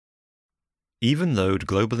Evenlode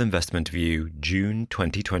Global Investment View, June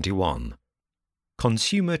 2021.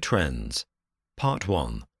 Consumer Trends. Part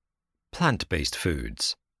 1. Plant-based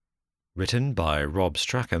foods. Written by Rob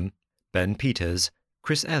Strachan, Ben Peters,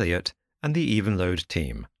 Chris Elliott, and the Evenlode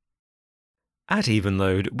team. At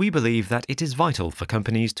Evenlode, we believe that it is vital for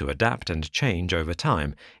companies to adapt and change over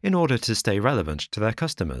time in order to stay relevant to their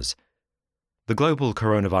customers. The global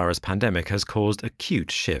coronavirus pandemic has caused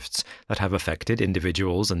acute shifts that have affected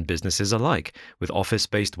individuals and businesses alike, with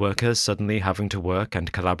office-based workers suddenly having to work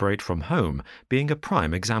and collaborate from home being a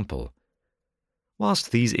prime example.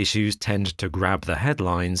 Whilst these issues tend to grab the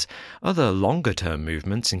headlines, other longer-term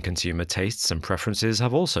movements in consumer tastes and preferences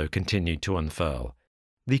have also continued to unfurl.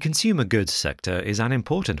 The consumer goods sector is an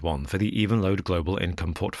important one for the Evenlode Global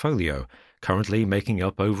Income portfolio, currently making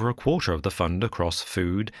up over a quarter of the fund across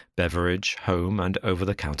food, beverage, home, and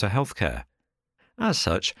over-the-counter healthcare. As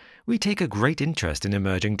such, we take a great interest in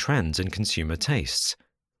emerging trends in consumer tastes.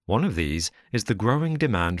 One of these is the growing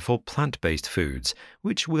demand for plant-based foods,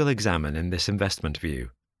 which we'll examine in this investment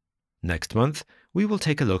view. Next month, we will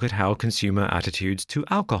take a look at how consumer attitudes to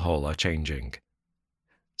alcohol are changing.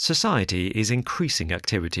 Society is increasing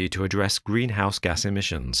activity to address greenhouse gas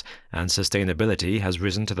emissions, and sustainability has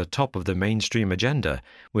risen to the top of the mainstream agenda,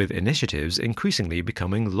 with initiatives increasingly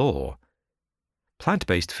becoming law.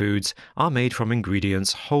 Plant-based foods are made from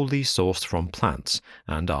ingredients wholly sourced from plants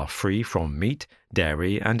and are free from meat,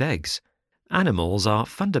 dairy, and eggs. Animals are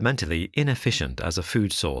fundamentally inefficient as a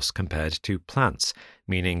food source compared to plants,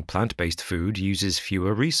 meaning plant-based food uses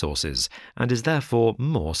fewer resources and is therefore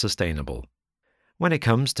more sustainable. When it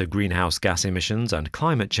comes to greenhouse gas emissions and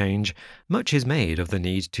climate change, much is made of the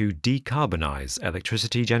need to decarbonize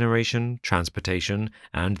electricity generation, transportation,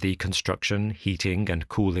 and the construction, heating, and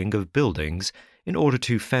cooling of buildings in order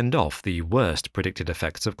to fend off the worst predicted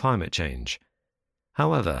effects of climate change.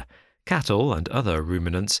 However, cattle and other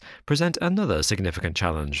ruminants present another significant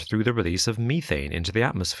challenge through the release of methane into the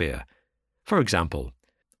atmosphere. For example,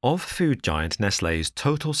 of food giant Nestlé's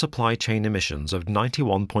total supply chain emissions of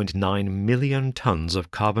 91.9 million tons of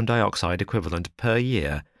carbon dioxide equivalent per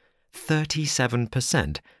year,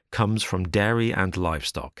 37% comes from dairy and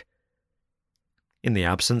livestock. In the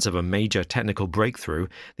absence of a major technical breakthrough,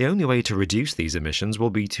 the only way to reduce these emissions will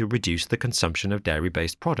be to reduce the consumption of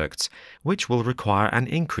dairy-based products, which will require an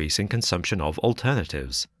increase in consumption of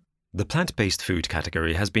alternatives. The plant-based food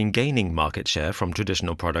category has been gaining market share from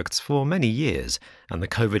traditional products for many years, and the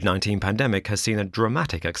COVID-19 pandemic has seen a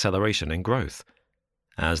dramatic acceleration in growth.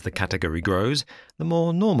 As the category grows, the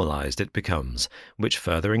more normalized it becomes, which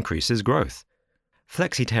further increases growth.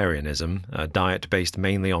 Flexitarianism, a diet based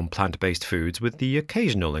mainly on plant-based foods with the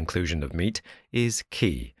occasional inclusion of meat, is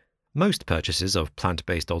key. Most purchases of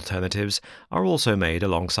plant-based alternatives are also made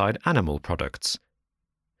alongside animal products.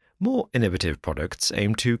 More innovative products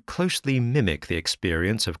aim to closely mimic the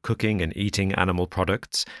experience of cooking and eating animal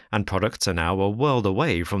products, and products are now a world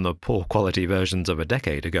away from the poor quality versions of a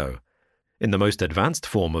decade ago. In the most advanced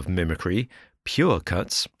form of mimicry, pure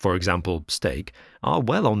cuts, for example steak, are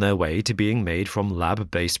well on their way to being made from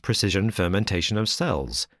lab-based precision fermentation of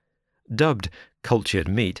cells. Dubbed cultured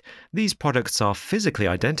meat, these products are physically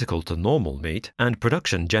identical to normal meat, and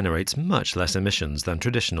production generates much less emissions than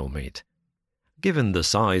traditional meat. Given the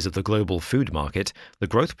size of the global food market, the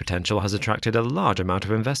growth potential has attracted a large amount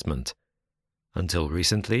of investment. Until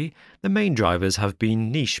recently, the main drivers have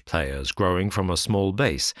been niche players growing from a small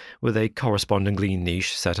base with a correspondingly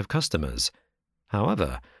niche set of customers.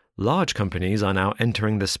 However, large companies are now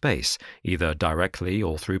entering the space, either directly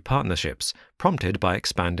or through partnerships, prompted by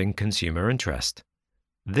expanding consumer interest.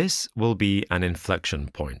 This will be an inflection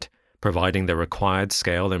point, providing the required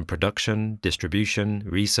scale in production, distribution,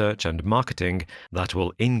 research, and marketing that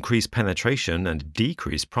will increase penetration and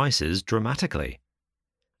decrease prices dramatically.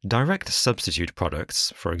 Direct substitute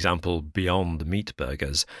products, for example Beyond Meat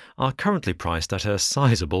burgers, are currently priced at a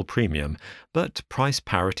sizable premium, but price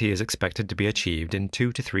parity is expected to be achieved in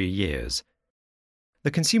 2 to 3 years. The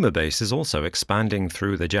consumer base is also expanding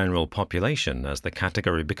through the general population as the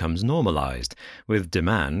category becomes normalized, with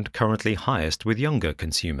demand currently highest with younger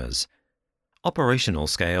consumers. Operational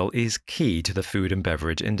scale is key to the food and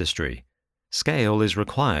beverage industry. Scale is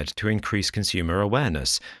required to increase consumer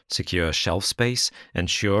awareness, secure shelf space,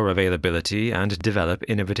 ensure availability, and develop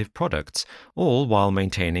innovative products, all while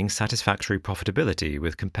maintaining satisfactory profitability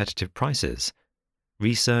with competitive prices.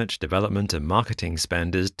 Research, development, and marketing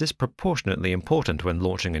spend is disproportionately important when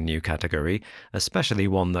launching a new category, especially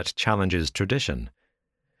one that challenges tradition.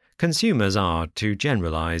 Consumers are, to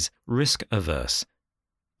generalize, risk-averse.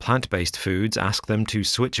 Plant-based foods ask them to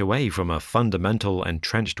switch away from a fundamental,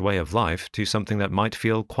 entrenched way of life to something that might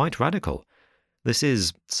feel quite radical. This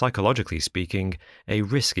is, psychologically speaking, a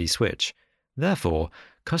risky switch. Therefore,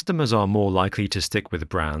 customers are more likely to stick with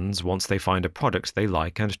brands once they find a product they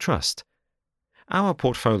like and trust. Our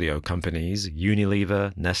portfolio companies,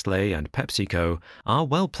 Unilever, Nestlé, and PepsiCo, are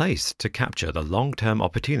well placed to capture the long-term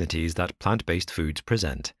opportunities that plant-based foods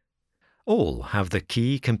present. All have the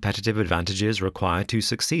key competitive advantages required to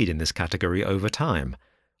succeed in this category over time: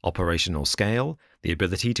 operational scale, the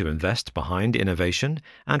ability to invest behind innovation,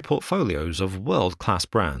 and portfolios of world-class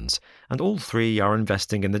brands, and all three are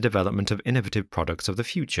investing in the development of innovative products of the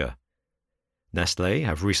future. Nestlé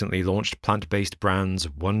have recently launched plant-based brands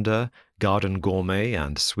Wonder, Garden Gourmet,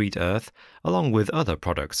 and Sweet Earth, along with other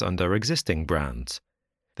products under existing brands.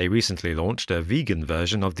 They recently launched a vegan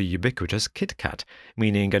version of the ubiquitous Kit Kat,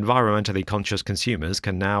 meaning environmentally conscious consumers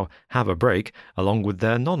can now have a break along with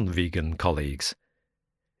their non-vegan colleagues.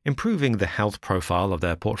 Improving the health profile of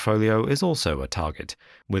their portfolio is also a target,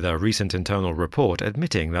 with a recent internal report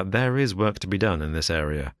admitting that there is work to be done in this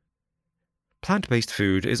area. Plant-based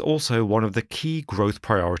food is also one of the key growth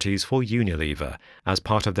priorities for Unilever as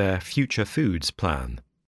part of their Future Foods plan.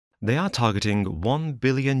 They are targeting €1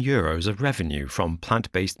 billion of revenue from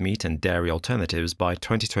plant-based meat and dairy alternatives by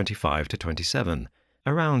 2025 to 27,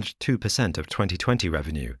 around 2% of 2020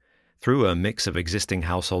 revenue, through a mix of existing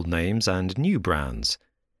household names and new brands.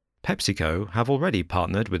 PepsiCo have already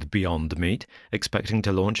partnered with Beyond Meat, expecting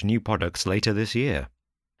to launch new products later this year.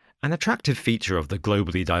 An attractive feature of the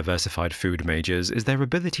globally diversified food majors is their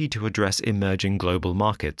ability to address emerging global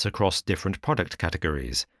markets across different product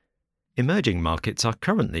categories. Emerging markets are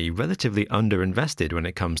currently relatively underinvested when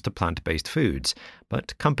it comes to plant-based foods,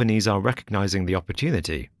 but companies are recognizing the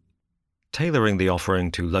opportunity. Tailoring the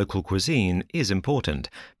offering to local cuisine is important,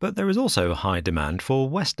 but there is also high demand for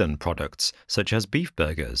Western products, such as beef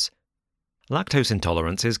burgers. Lactose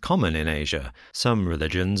intolerance is common in Asia. Some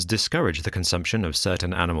religions discourage the consumption of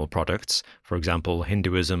certain animal products, for example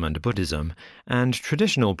Hinduism and Buddhism, and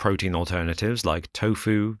traditional protein alternatives like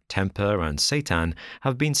tofu, tempeh, and seitan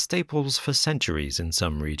have been staples for centuries in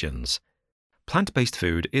some regions. Plant-based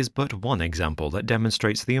food is but one example that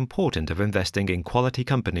demonstrates the importance of investing in quality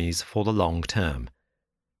companies for the long term.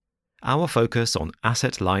 Our focus on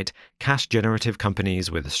asset-light, cash-generative companies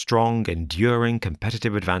with strong, enduring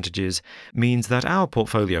competitive advantages means that our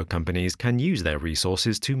portfolio companies can use their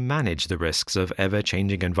resources to manage the risks of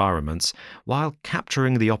ever-changing environments while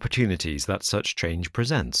capturing the opportunities that such change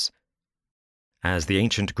presents. As the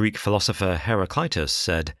ancient Greek philosopher Heraclitus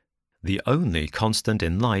said, "The only constant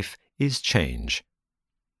in life is change."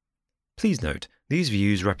 Please note, these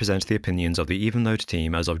views represent the opinions of the Evenlode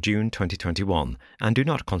team as of June 2021 and do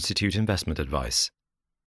not constitute investment advice.